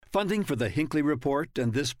Funding for the Hinckley Report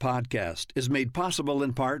and this podcast is made possible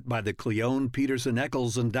in part by the Cleone Peterson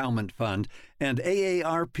Eccles Endowment Fund and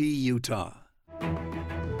AARP Utah.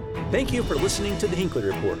 Thank you for listening to the Hinckley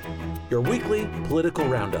Report, your weekly political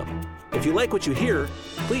roundup. If you like what you hear,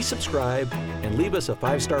 please subscribe and leave us a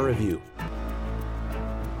 5-star review.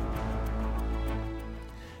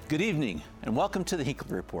 Good evening and welcome to the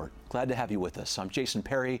Hinckley Report. Glad to have you with us. I'm Jason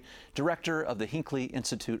Perry, director of the Hinckley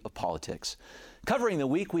Institute of Politics. Covering the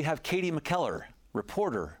week, we have Katie McKellar,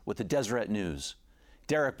 reporter with the Deseret News,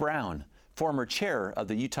 Derek Brown, former chair of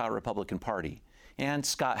the Utah Republican Party, and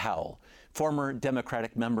Scott Howell, former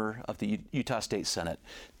Democratic member of the Utah State Senate.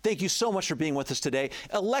 Thank you so much for being with us today.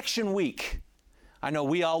 Election week. I know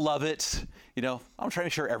we all love it. You know, I'm trying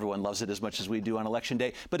to sure everyone loves it as much as we do on Election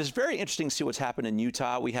Day. But it's very interesting to see what's happened in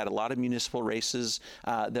Utah. We had a lot of municipal races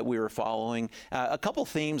that we were following. A couple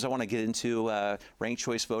themes I want to get into, ranked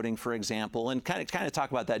choice voting, for example, and kind of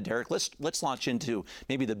talk about that, Derek. Let's launch into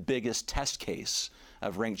maybe the biggest test case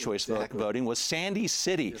of ranked choice voting was Sandy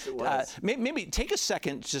City. Yes, it was. Maybe take a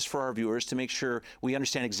second just for our viewers to make sure we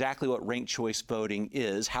understand exactly what ranked choice voting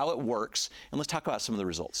is, how it works, and let's talk about some of the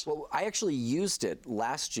results. Well, I actually used it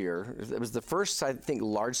last year. It was the first, I think,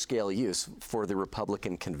 large-scale use for the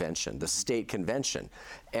Republican convention, the state convention.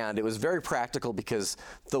 And it was very practical because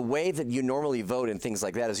the way that you normally vote in things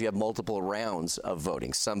like that is you have multiple rounds of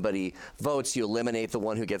voting. Somebody votes, you eliminate the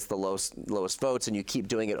one who gets the lowest votes, and you keep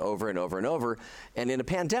doing it over and over and over. And in a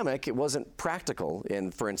pandemic, it wasn't practical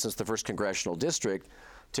in, for instance, the 1st Congressional District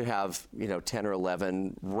to have, 10 or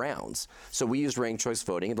 11 rounds. So we used ranked choice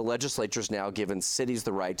voting, and the legislature's now given cities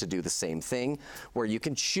the right to do the same thing, where you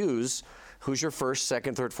can choose who's your first,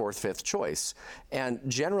 second, third, fourth, fifth choice. And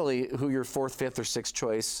generally, who your fourth, fifth, or sixth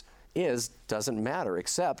choice is doesn't matter,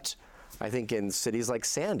 except I think in cities like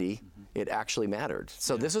Sandy, it actually mattered.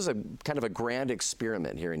 So this is a kind of a grand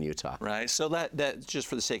experiment here in Utah. Right. So that just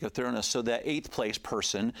for the sake of thoroughness, so that 8th place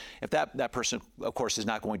person, if that person, of course, is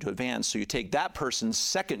not going to advance, so you take that person's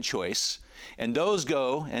second choice, and those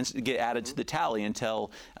go and get added to the tally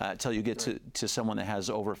until you get to someone that has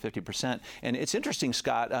over 50%. And it's interesting,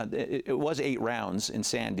 Scott, it was 8 rounds in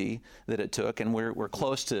Sandy that it took, and we're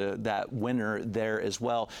close to that winner there as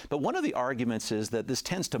well. But one of the arguments is that this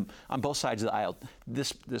tends to, on both sides of the aisle,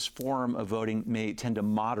 this form of voting may tend to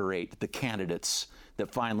moderate the candidates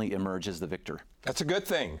that finally emerge as the victor. That's a good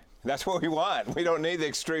thing. That's what we want. We don't need the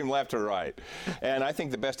extreme left or right. And I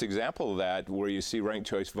think the best example of that, where you see ranked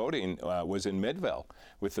choice voting, was in Midvale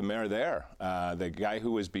with the mayor there. The guy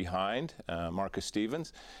who was behind, Marcus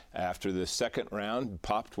Stevens, after the second round,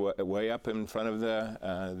 popped way up in front of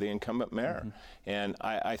the incumbent mayor. And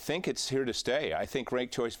I think it's here to stay. I think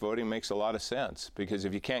ranked choice voting makes a lot of sense, because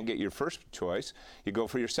if you can't get your first choice, you go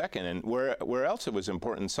for your second. And where else it was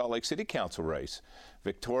important, Salt Lake City Council race.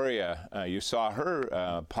 Victoria, you saw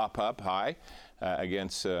her pop up high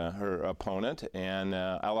against her opponent, and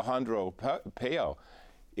Alejandro Payo,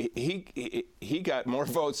 he got more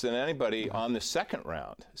votes than anybody on the second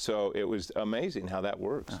round. So it was amazing how that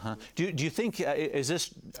works. Do you think,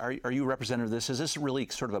 are you representative of this? Is this really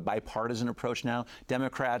sort of a bipartisan approach now?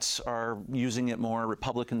 Democrats are using it more,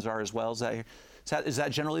 Republicans are as well. Is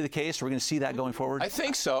that generally the case? Are we going to see that going forward? I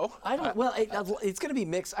think so. It's going to be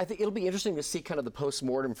mixed. I think it'll be interesting to see kind of the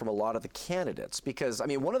postmortem from a lot of the candidates, because, I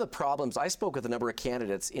mean, one of the problems, I spoke with a number of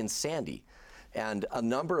candidates in Sandy, and a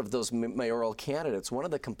number of those mayoral candidates, one of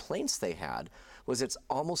the complaints they had was it's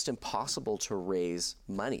almost impossible to raise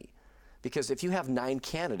money. Because if you have 9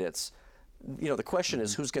 candidates, the question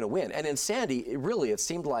is who's going to win. And in Sandy, it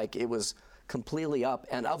seemed like it was completely up.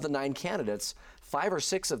 And of the 9 candidates, 5 or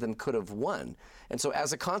 6 of them could have won. And so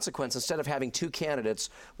as a consequence, instead of having 2 candidates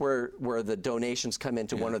where the donations come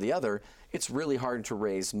into one or the other, it's really hard to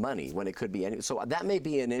raise money when it could be any. So that may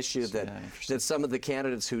be an issue that some of the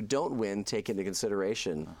candidates who don't win take into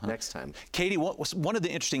consideration next time. Katie, one of the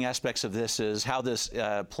interesting aspects of this is how this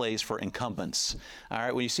plays for incumbents. All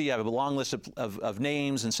right, when you have a long list of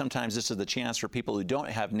names, and sometimes this is the chance for people who don't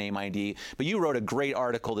have name ID. But you wrote a great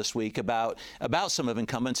article this week about some of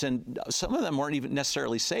incumbents, and some of them weren't even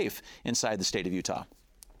necessarily safe inside the state of Utah.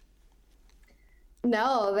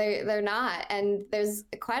 No, they're not. And there's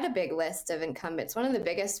quite a big list of incumbents. One of the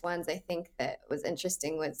biggest ones I think that was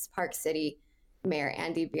interesting was Park City Mayor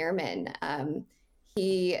Andy Bierman.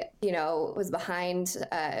 He, was behind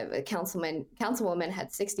councilwoman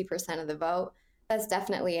had 60% of the vote. That's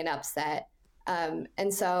definitely an upset.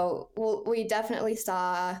 And so we definitely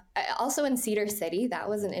saw, also in Cedar City, that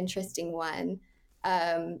was an interesting one.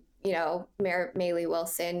 Mayor Maylee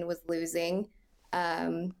Wilson was losing.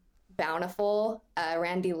 Bountiful,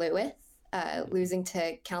 Randy Lewis, losing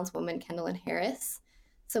to Councilwoman Kendall Harris.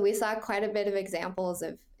 So we saw quite a bit of examples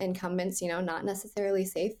of incumbents, not necessarily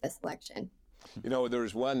safe this election.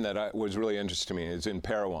 There's one that was really interesting to me. It's in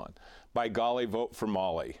Parowan. By golly, vote for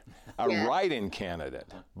Molly. A write-in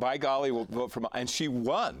candidate. By golly, vote for Molly. And she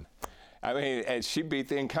won. I mean, and she beat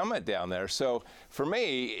the incumbent down there. So for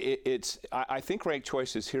me, I think ranked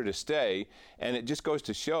choice is here to stay, and it just goes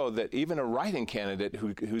to show that even a write-in candidate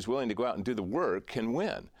who's willing to go out and do the work can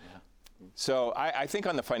win. Yeah. So I think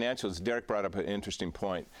on the financials, Derek brought up an interesting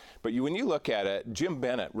point. But when you look at it, Jim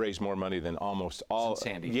Bennett raised more money than almost all. In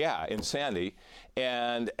Sandy. Yeah, in Sandy.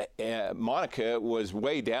 And Monica was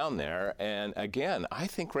way down there. And again, I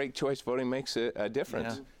think ranked choice voting makes a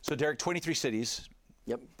difference. Yeah. So Derek, 23 cities.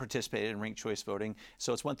 Participated in ranked choice voting.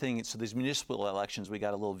 So it's one thing. So these municipal elections, we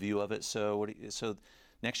got a little view of it. So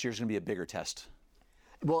next year's going to be a bigger test.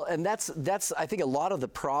 Well, and that's I think a lot of the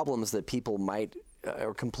problems that people might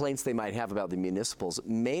or complaints they might have about the municipals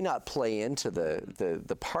may not play into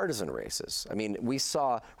the partisan races. I mean, we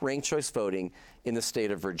saw ranked choice voting in the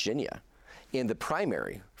state of Virginia in the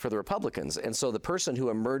primary for the Republicans. And so the person who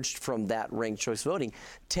emerged from that ranked choice voting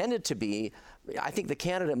tended to be, I think, the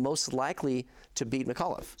candidate most likely to beat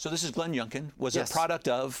McKellar. So this is Glenn Youngkin, was a product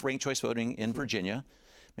of ranked choice voting in Virginia.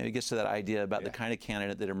 Maybe it gets to that idea about the kind of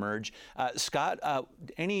candidate that emerged. Scott,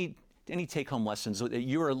 any take-home lessons that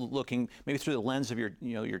you are looking maybe through the lens of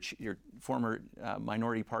your former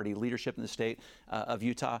minority party leadership in the state of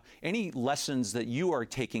Utah? Any lessons that you are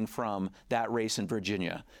taking from that race in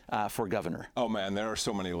Virginia for governor? Oh man, there are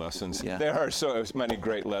so many lessons. Yeah. There are so many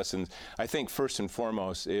great lessons. I think first and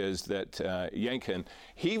foremost is that Youngkin,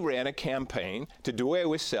 he ran a campaign to do away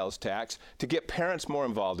with sales tax, to get parents more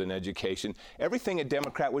involved in education, everything a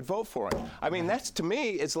Democrat would vote for him. I mean, that's, to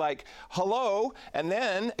me, is like, hello, and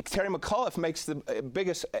then Terry McAuliffe makes the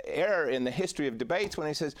biggest error in the history of debates when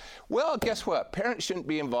he says, well, guess what? Parents shouldn't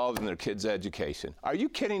be involved in their kids' education. Are you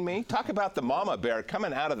kidding me? Talk about the mama bear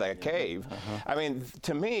coming out of the cave. I mean,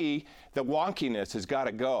 to me, the wonkiness has got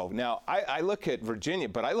to go. Now, I look at Virginia,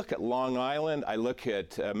 but I look at Long Island, I look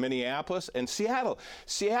at Minneapolis, and Seattle.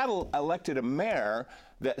 Seattle elected a mayor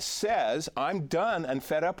that says, I'm done and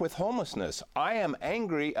fed up with homelessness. I am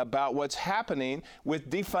angry about what's happening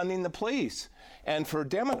with defunding the police. And for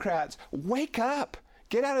Democrats, wake up.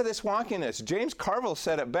 Get out of this wonkiness. James Carville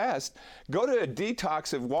said it best. Go to a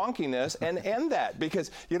detox of wonkiness and end that.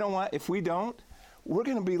 Because you know what? If we don't, we're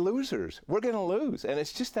going to be losers. We're going to lose. And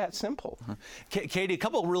it's just that simple. Katie, a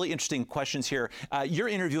couple of really interesting questions here. You're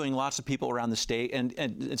interviewing lots of people around the state,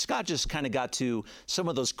 and Scott just kind of got to some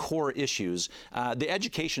of those core issues. The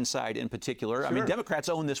education side in particular. Sure. I mean, Democrats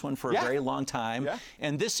own this one for a very long time. Yeah.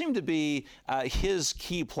 And this seemed to be his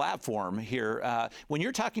key platform here. When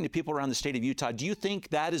you're talking to people around the state of Utah, do you think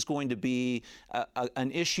that is going to be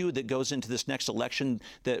an issue that goes into this next election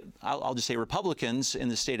that I'll just say Republicans in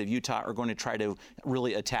the state of Utah are going to try to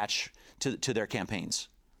really attach to their campaigns?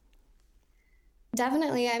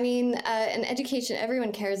 Definitely. I mean, in education,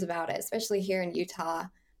 everyone cares about it, especially here in Utah.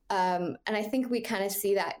 And I think we kind of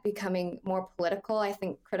see that becoming more political. I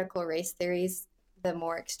think critical race theory is the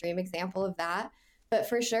more extreme example of that. But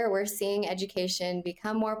for sure, we're seeing education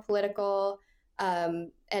become more political.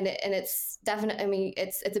 And it's definitely, I mean,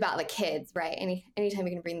 it's about the kids, right? Anytime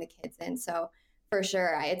you can bring the kids in. So for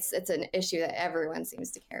sure, it's an issue that everyone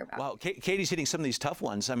seems to care about. Wow, Katie's hitting some of these tough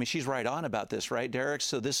ones. I mean, she's right on about this, right, Derek?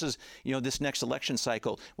 So this is, this next election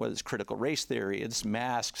cycle, whether it's critical race theory, it's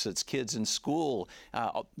masks, it's kids in school.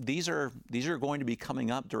 These are going to be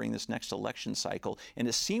coming up during this next election cycle, and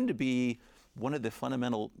it seemed to be one of the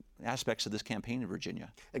fundamental aspects of this campaign in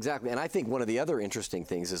Virginia. Exactly. And I think one of the other interesting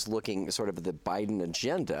things is looking sort of at the Biden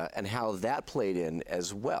agenda and how that played in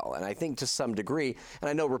as well. And I think to some degree, and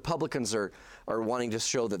I know Republicans are wanting to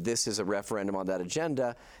show that this is a referendum on that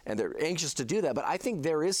agenda, and they're anxious to do that, but I think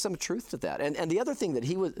there is some truth to that. And the other thing that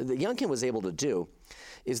Youngkin was able to do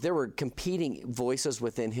is there were competing voices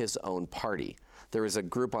within his own party. There was a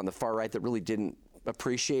group on the far right that really didn't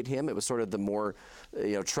appreciate him. It was sort of the more,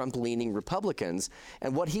 Trump-leaning Republicans.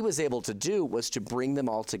 And what he was able to do was to bring them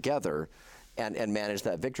all together and manage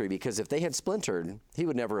that victory, because if they had splintered, he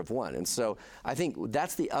would never have won. And so I think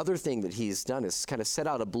that's the other thing that he's done, is kind of set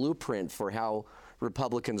out a blueprint for how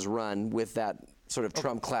Republicans run with that sort of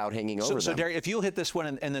Trump cloud hanging over them. So, Derek, if you'll hit this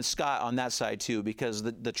one, and then Scott on that side too, because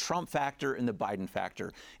the Trump factor and the Biden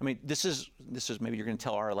factor. I mean, this is maybe you're going to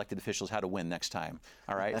tell our elected officials how to win next time,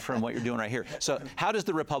 all right, from what you're doing right here. So how does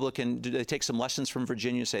the Republican, do they take some lessons from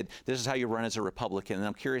Virginia and say, this is how you run as a Republican? And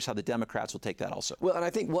I'm curious how the Democrats will take that also. Well, and I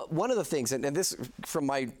think one of the things, and this from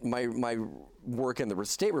my work in the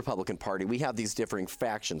state Republican Party, we have these differing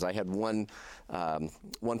factions. I had one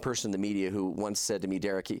person in the media who once said to me,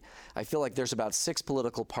 Derek, I feel like there's about 6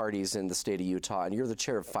 political parties in the state of Utah, and you're the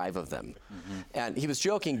chair of 5 of them. And he was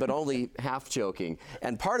joking, but only half joking.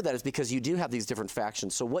 And part of that is because you do have these different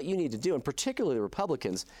factions. So what you need to do, and particularly the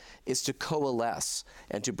Republicans, is to coalesce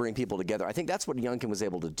and to bring people together. I think that's what Youngkin was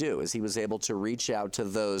able to do, is he was able to reach out to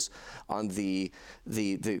those on the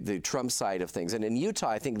Trump side of things. And in Utah,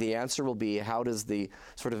 I think the answer will be, how does the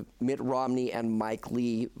sort of Mitt Romney and Mike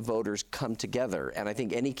Lee voters come together? And I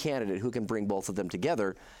think any candidate who can bring both of them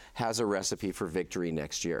together has a recipe for victory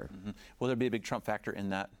next year. Will there be a big Trump factor in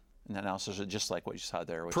that analysis, or just like what you saw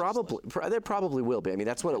there? Probably. There probably will be. I mean,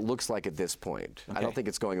 that's what it looks like at this point. Okay. I don't think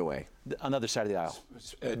it's going away. On the other side of the aisle.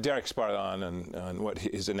 Derek's spot on what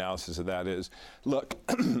his analysis of that is. Look,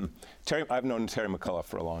 I've known Terry McKellar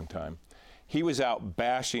for a long time. He was out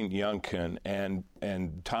bashing Youngkin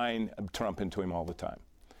and tying Trump into him all the time.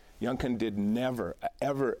 Youngkin did never,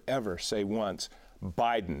 ever say once,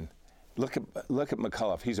 Biden. Look at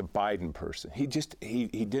McCullough. He's a Biden person. He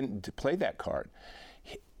didn't play that card.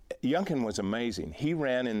 Youngkin was amazing. He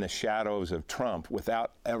ran in the shadows of Trump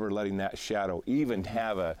without ever letting that shadow even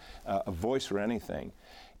have a voice or anything.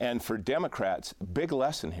 And for Democrats, big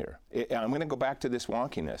lesson here. I'm going to go back to this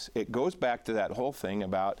wonkiness. It goes back to that whole thing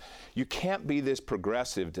about you can't be this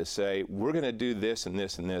progressive to say, we're going to do this and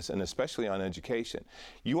this and this, and especially on education.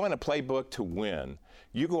 You want a playbook to win.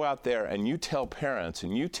 You go out there and you tell parents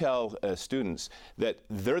and you tell students that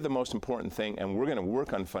they're the most important thing, and we're going to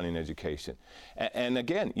work on funding education. And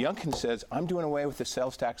again, Youngkin says, I'm doing away with the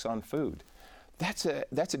sales tax on food. That's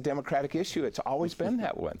a Democratic issue. It's always been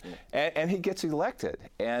that one. And he gets elected.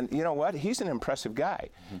 And you know what? He's an impressive guy.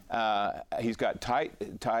 He's got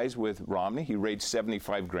ties with Romney. He raised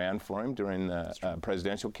 $75,000 for him during the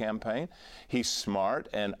presidential campaign. He's smart,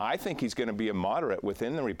 and I think he's going to be a moderate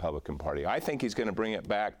within the Republican Party. I think he's going to bring it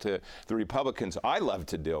back to the Republicans I love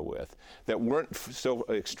to deal with that weren't so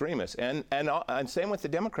extremists. And same with the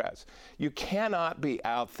Democrats. You cannot be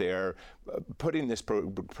out there putting this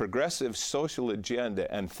progressive social agenda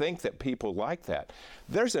and think that people like that.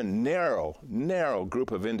 There's a narrow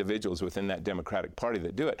group of individuals within that Democratic Party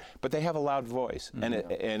that do it, but they have a loud voice, and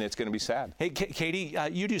it's going to be sad. Hey, Katie,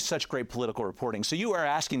 you do such great political reporting, so you are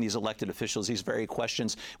asking these elected officials these very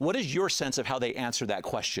questions. What is your sense of how they answer that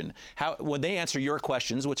question? When they answer your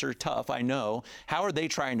questions, which are tough, I know, how are they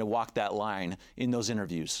trying to walk that line in those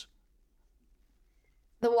interviews?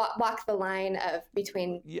 Walk the line of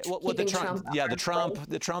between keeping Trump. Yeah, the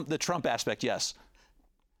Trump aspect. Yes.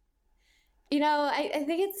 You know, I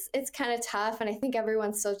think it's kind of tough, and I think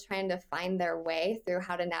everyone's still trying to find their way through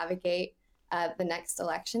how to navigate the next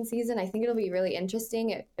election season. I think it'll be really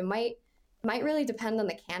interesting. It might really depend on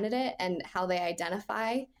the candidate and how they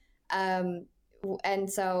identify, and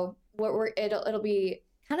so it'll be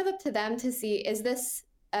kind of up to them to see,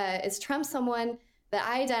 is Trump someone that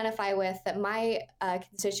I identify with, that my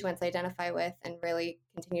constituents identify with and really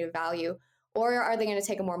continue to value? Or are they going to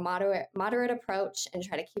take a more moderate approach and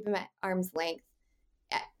try to keep him at arm's length?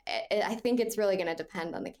 I think it's really going to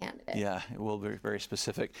depend on the candidate. Yeah, it will be very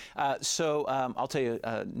specific. So I'll tell you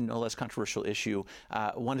a no less controversial issue.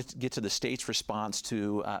 I wanted to get to the state's response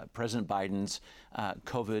to President Biden's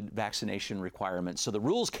COVID vaccination requirements. So the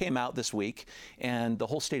rules came out this week, and the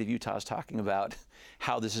whole state of Utah is talking about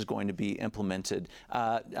how this is going to be implemented.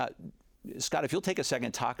 Scott, if you'll take a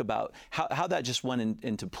second, talk about how that just went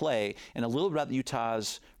into play and a little bit about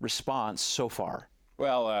Utah's response so far.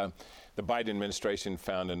 Well, the Biden administration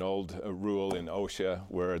found an old rule in OSHA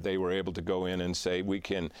where they were able to go in and say we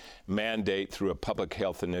can mandate through a public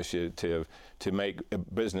health initiative to make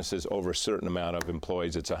businesses over a certain amount of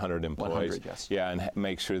employees. It's 100 employees. 100, yes. Yeah, and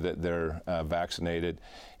make sure that they're vaccinated.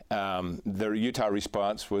 The Utah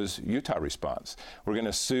response was Utah response. We're going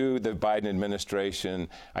to sue the Biden administration.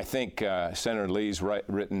 I think Senator Lee's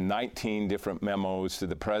written 19 different memos to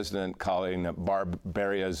the president calling it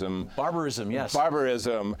barbarism. Barbarism, yes.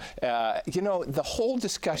 Barbarism. You know, the whole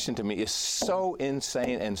discussion to me is so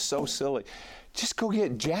insane and so silly. Just go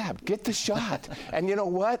get jabbed, get the shot. And you know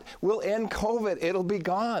what? We'll end COVID. It'll be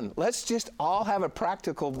gone. Let's just all have a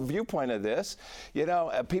practical viewpoint of this. You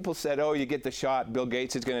know, people said, oh, you get the shot, Bill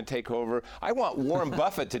Gates is going to take over. I want Warren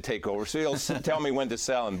Buffett to take over so he'll tell me when to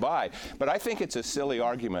sell and buy. But I think it's a silly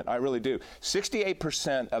argument. I really do.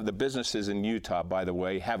 68% of the businesses in Utah, by the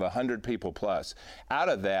way, have 100 people plus. Out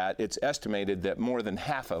of that, it's estimated that more than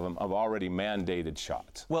half of them have already mandated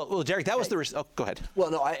shots. Well, Derek, that was the... Oh, go ahead. Well,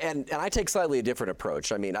 no, and I take slightly a different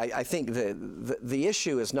approach. I mean, I think the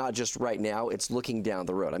issue is not just right now; it's looking down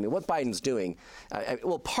the road. I mean, what Biden's doing.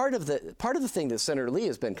 Well, part of the thing that Senator Lee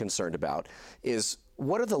has been concerned about is,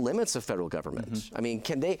 what are the limits of federal government? I mean,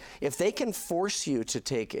 if they can force you to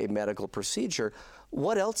take a medical procedure,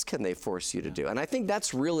 what else can they force you to do? And I think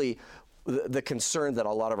that's really the concern that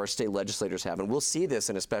a lot of our state legislators have. And we'll see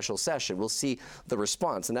this in a special session. We'll see the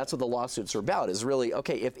response. And that's what the lawsuits are about, is really,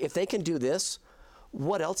 okay, if they can do this,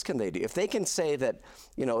 what else can they do? If they can say that,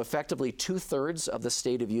 effectively 2/3 of the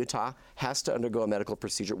state of Utah has to undergo a medical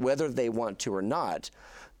procedure, whether they want to or not,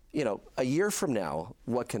 a year from now,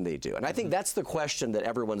 what can they do? And I think that's the question that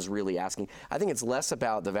everyone's really asking. I think it's less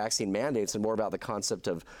about the vaccine mandates and more about the concept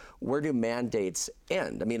of, where do mandates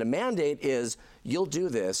end? I mean, a mandate is, you'll do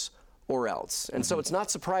this or else. And so it's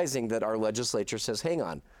not surprising that our legislature says, hang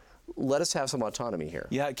on, let us have some autonomy here.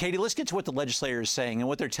 Yeah, Katie, let's get to what the legislator is saying and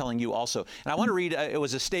what they're telling you also. And I want to read, it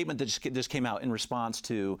was a statement that just came out in response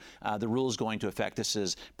to the rules going to effect. This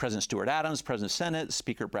is President Stuart Adams, President of the Senate,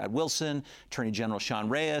 Speaker Brad Wilson, Attorney General Sean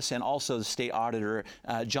Reyes, and also the State Auditor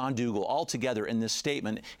John Dougall, all together in this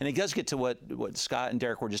statement. And it does get to what Scott and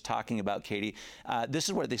Derek were just talking about, Katie. This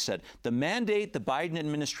is what they said. The mandate the Biden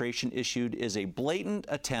administration issued is a blatant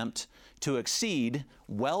attempt to exceed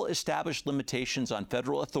well-established limitations on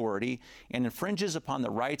federal authority and infringes upon the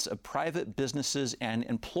rights of private businesses and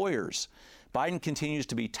employers. Biden continues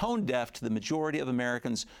to be tone deaf to the majority of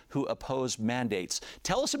Americans who oppose mandates.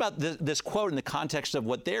 Tell us about this quote in the context of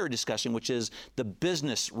what they're discussing, which is the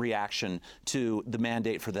business reaction to the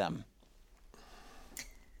mandate for them.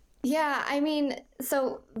 Yeah, I mean,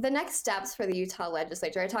 so the next steps for the Utah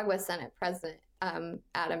legislature, I talked with Senate President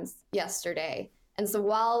Adams yesterday. And so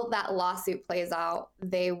while that lawsuit plays out,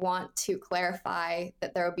 they want to clarify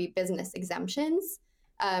that there will be business exemptions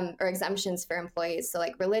or exemptions for employees. So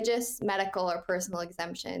like religious, medical, or personal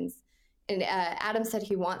exemptions. And Adams said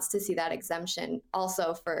he wants to see that exemption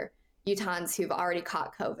also for Utahns who've already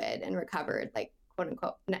caught COVID and recovered, like, quote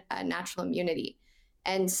unquote, natural immunity.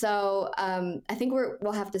 And so I think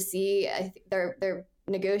we'll have to see. They're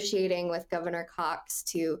negotiating with Governor Cox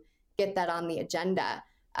to get that on the agenda.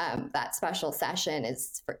 That special session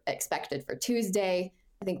is expected for Tuesday.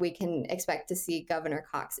 I think we can expect to see Governor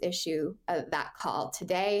Cox issue that call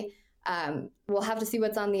today. We'll have to see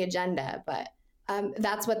what's on the agenda, but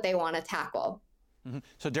that's what they want to tackle.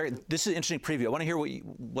 So, Derek, this is an interesting preview. I want to hear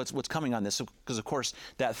what's coming on this, because, of course,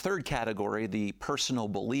 that third category, the personal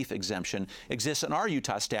belief exemption, exists in our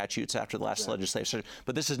Utah statutes after the last legislation,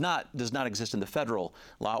 but this does not exist in the federal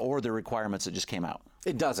law or the requirements that just came out.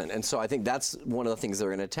 It doesn't, and so I think that's one of the things they're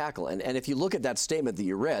going to tackle. And if you look at that statement that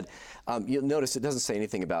you read, you'll notice it doesn't say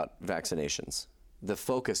anything about vaccinations. The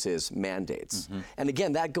focus is mandates. And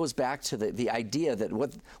again, that goes back to the idea that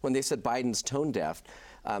when they said Biden's tone deaf,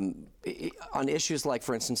 on issues like,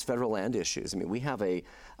 for instance, federal land issues. I mean, we have a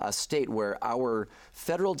state where our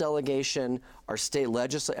federal delegation, our state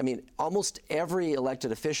legislature, I mean, almost every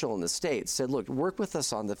elected official in the state said, look, work with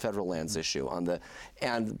us on the federal lands issue. And the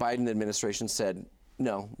Biden administration said,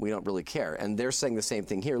 no, we don't really care. And they're saying the same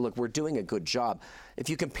thing here. Look, we're doing a good job. If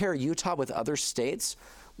you compare Utah with other states,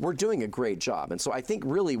 we're doing a great job. And so I think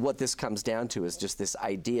really what this comes down to is just this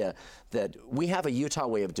idea that we have a Utah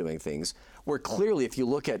way of doing things, where clearly, if you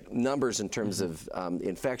look at numbers in terms of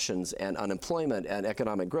infections and unemployment and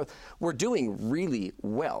economic growth, we're doing really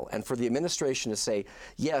well. And for the administration to say,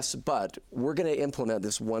 yes, but we're going to implement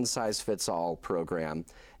this one-size-fits-all program,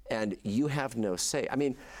 and you have no say. I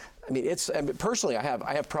mean, personally, I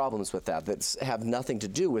have problems with that have nothing to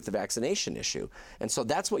do with the vaccination issue. And so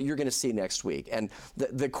that's what you're going to see next week. And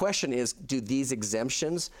the question is, do these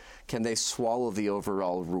exemptions, can they swallow the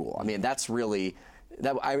overall rule? I mean, that's really,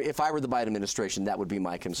 if I were the Biden administration, that would be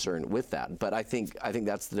my concern with that. But I think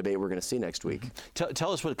that's the debate we're going to see next week.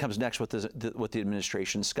 Tell us what comes next with the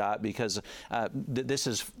administration, Scott, because this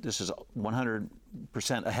is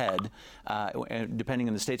 100% ahead, and depending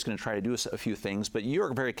on the state's going to try to do a few things, but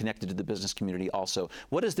you're very connected to the business community also.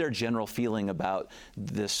 What is their general feeling about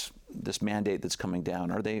this mandate that's coming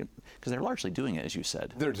down? Are they, because they're largely doing it, as you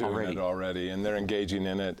said. They're doing it already, and they're engaging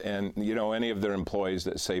in it. And any of their employees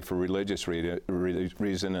that say for religious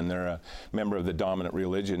reason, and they're a member of the dominant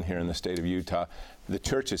religion here in the state of Utah, the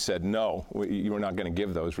churches said, no, you were not going to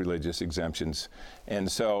give those religious exemptions. And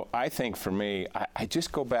so I think for me, I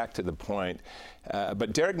just go back to the point,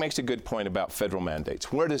 but Derek makes a good point about federal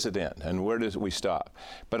mandates. Where does it end and where does we stop?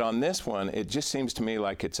 But on this one, it just seems to me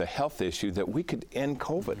like it's a health issue that we could end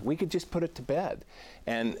COVID. We could just put it to bed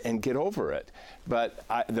and get over it. But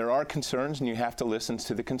there are concerns, and you have to listen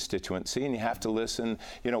to the constituency, and you have to listen,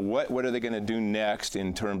 what are they going to do next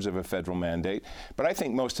in terms of a federal mandate? But I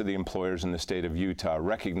think most of the employers in the state of Utah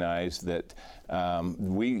recognize that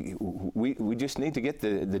we just need to get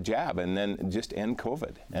the jab and then just end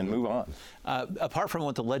COVID and move on. Apart from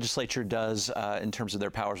what the legislature does in terms of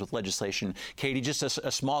their powers with legislation, Katie, just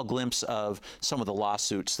a small glimpse of some of the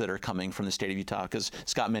lawsuits that are coming from the state of Utah, because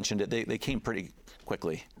Scott mentioned it, they came pretty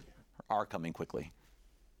quickly, are coming quickly.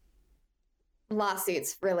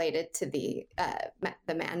 Lawsuits related to the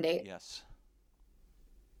mandate.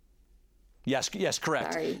 Yes,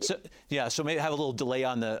 correct. Sorry. So maybe have a little delay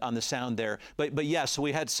on the sound there. But yes, so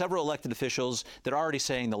we had several elected officials that are already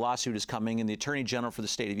saying the lawsuit is coming, and the Attorney General for the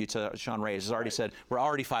state of Utah, Sean Reyes, has already said we're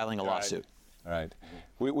already filing a lawsuit. Right.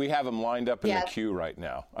 We have them lined up in the queue right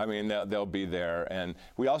now. I mean, they'll be there. And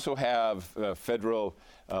we also have federal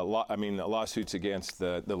lawsuits against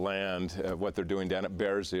the land, what they're doing down at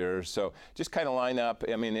Bears Ears. So just kind of line up.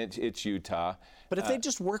 I mean, it's Utah. But if they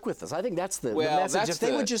just work with us, I think that's the message. If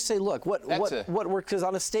they would just say, look, what works, because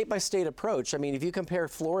on a state-by-state approach, I mean, if you compare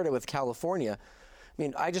Florida with California, I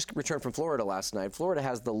mean, I just returned from Florida last night. Florida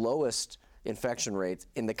has the lowest infection rate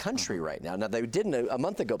in the country right now. Now, they didn't a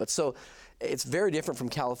month ago, but so it's very different from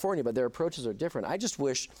California, but their approaches are different. I just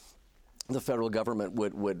wish the federal government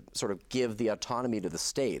would sort of give the autonomy to the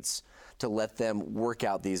states to let them work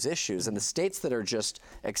out these issues. And the states that are just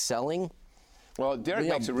excelling, well, Derek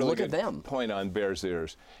makes a really good point on Bears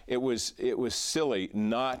Ears. It was silly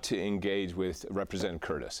not to engage with Representative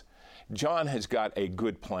Curtis. John has got a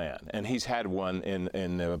good plan, and he's had one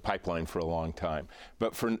in the pipeline for a long time.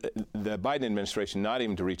 But for the Biden administration not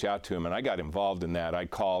even to reach out to him, and I got involved in that. I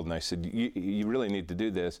called and I said, you really need to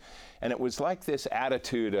do this. And it was like this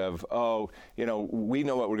attitude of, we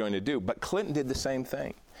know what we're going to do. But Clinton did the same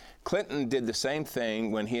thing. Clinton did the same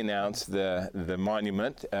thing when he announced the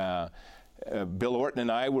monument. Bill Orton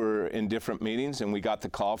and I were in different meetings, and we got the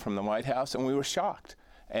call from the White House, and we were shocked.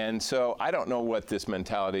 And so I don't know what this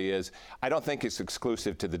mentality is. I don't think it's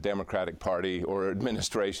exclusive to the Democratic Party or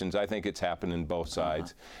administrations. I think it's happened in both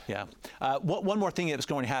sides. Yeah. One more thing that's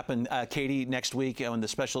going to happen, Katie, next week when the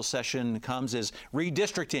special session comes is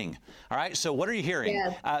redistricting. All right. So what are you hearing?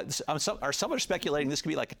 Yeah. Are some speculating this could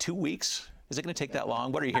be like 2 weeks? Is it going to take that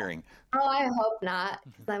long? What are you hearing? Oh, I hope not,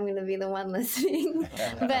 because I'm going to be the one listening.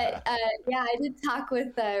 But I did talk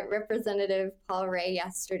with Representative Paul Ray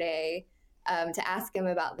yesterday to ask him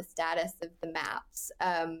about the status of the maps,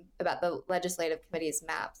 about the legislative committee's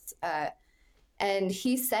maps. And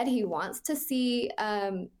he said he wants to see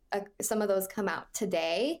some of those come out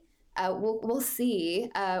today. We'll see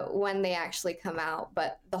when they actually come out.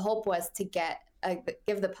 But the hope was to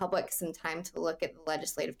give the public some time to look at the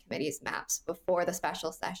legislative committee's maps before the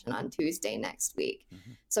special session on Tuesday next week.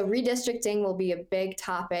 Mm-hmm. So redistricting will be a big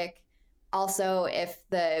topic. Also, if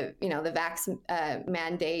the vax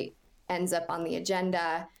mandate ends up on the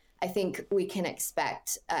agenda, I think we can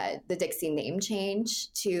expect the Dixie name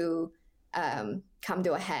change to come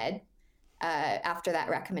to a head after that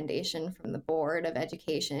recommendation from the Board of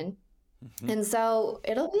Education. Mm-hmm. And so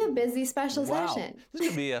it'll be a busy special session. This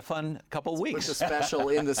could be a fun couple of weeks. Put the special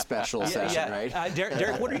in the special session, right?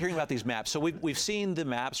 Derek, what are you hearing about these maps? So we've seen the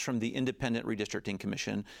maps from the Independent Redistricting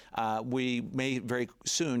Commission. We may very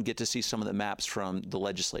soon get to see some of the maps from the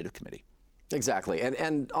Legislative Committee. Exactly.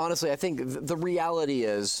 And honestly, I think the reality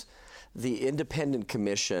is the Independent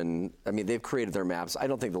Commission, I mean, they've created their maps. I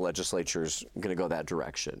don't think the legislature's going to go that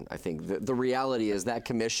direction. I think the reality is that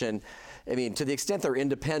commission, I mean, to the extent they're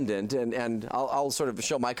independent, and I'll sort of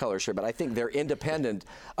show my colors here, but I think they're independent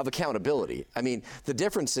of accountability. I mean, the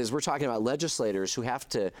difference is we're talking about legislators who have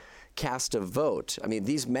to cast a vote. I mean,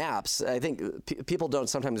 these maps, I think people don't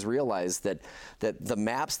sometimes realize that the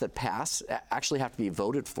maps that pass actually have to be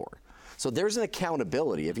voted for. So there's an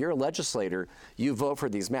accountability. If you're a legislator, you vote for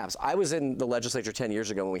these maps. I was in the legislature 10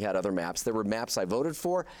 years ago when we had other maps. There were maps I voted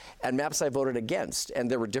for and maps I voted against,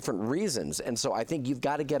 and there were different reasons. And so I think you've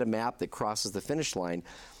got to get a map that crosses the finish line.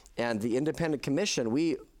 And the Independent Commission,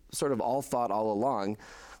 we sort of all thought all along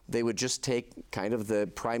they would just take kind of the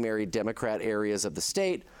primary Democrat areas of the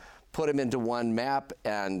state, put them into one map,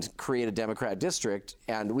 and create a Democrat district.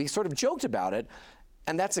 And we sort of joked about it.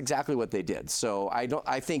 And that's exactly what they did. So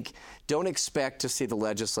don't expect to see the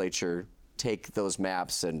legislature take those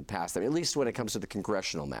maps and pass them, at least when it comes to the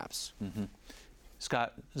congressional maps. Mm-hmm.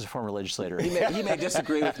 Scott is a former legislator. He may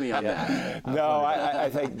disagree with me on that. No,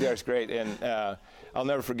 I think Derek's great. And I'll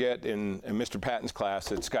never forget in Mr. Patton's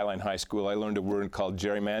class at Skyline High School, I learned a word called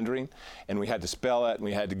gerrymandering, and we had to spell it, and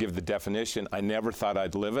we had to give the definition. I never thought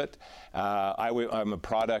I'd live it. I'm a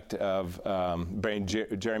product of being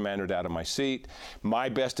gerrymandered out of my seat. My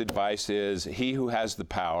best advice is he who has the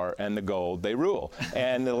power and the gold, they rule.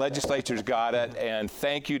 And the legislature's got it, and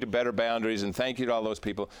thank you to Better Boundaries, and thank you to all those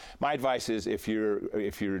people. My advice is if you're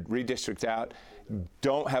redistrict out,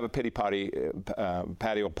 don't have a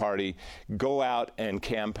patio party. Go out and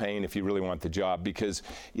campaign if you really want the job, because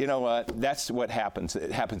you know what? That's what happens.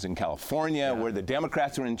 It happens in California where the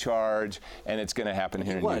Democrats are in charge, and it's going to happen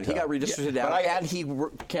here in Utah. He got redistricted out, and he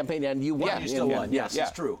campaigned, and you won. Yeah, you still won. Yes,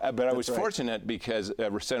 it's true. But I was fortunate because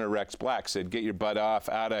Senator Rex Black said, get your butt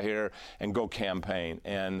out of here and go campaign.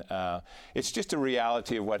 And it's just a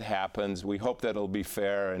reality of what happens. We hope that it'll be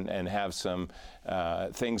fair and have some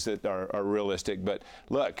things that are realistic. But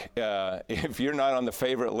look, if you're not on the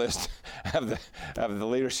favorite list of the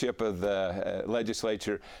leadership of the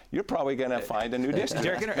legislature, you're probably going to find a new district.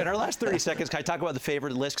 Derek, in our last 30 seconds, can I talk about the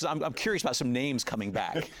favorite list? Because I'm curious about some names coming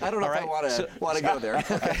back. I don't know if I want to go there.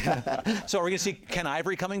 Okay. So are we going to see Ken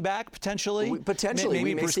Ivory coming back, potentially? Potentially.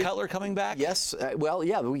 Maybe Bruce Cutler coming back? Yes. Well,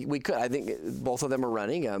 yeah, we could. I think both of them are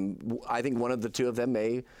running. I think one of the two of them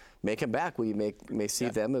may come back. We may see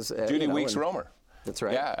them as Judy Weeks-Romer. That's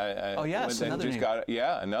right.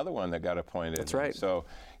 Yeah. Another one that got appointed. That's right. So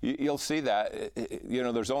you'll see that.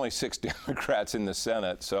 There's only 6 Democrats in the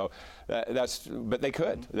Senate, so but they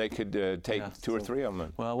could take 2 or 3 of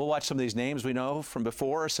them. Well, we'll watch some of these names we know from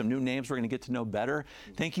before, some new names we're going to get to know better.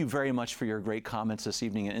 Thank you very much for your great comments this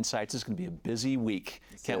evening and insights. This is going to be a busy week.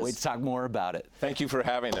 Can't wait to talk more about it. Thank you for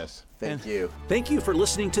having us. Thank you. Thank you for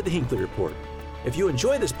listening to the Hinckley Report. If you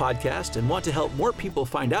enjoy this podcast and want to help more people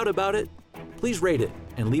find out about it, please rate it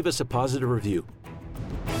and leave us a positive review.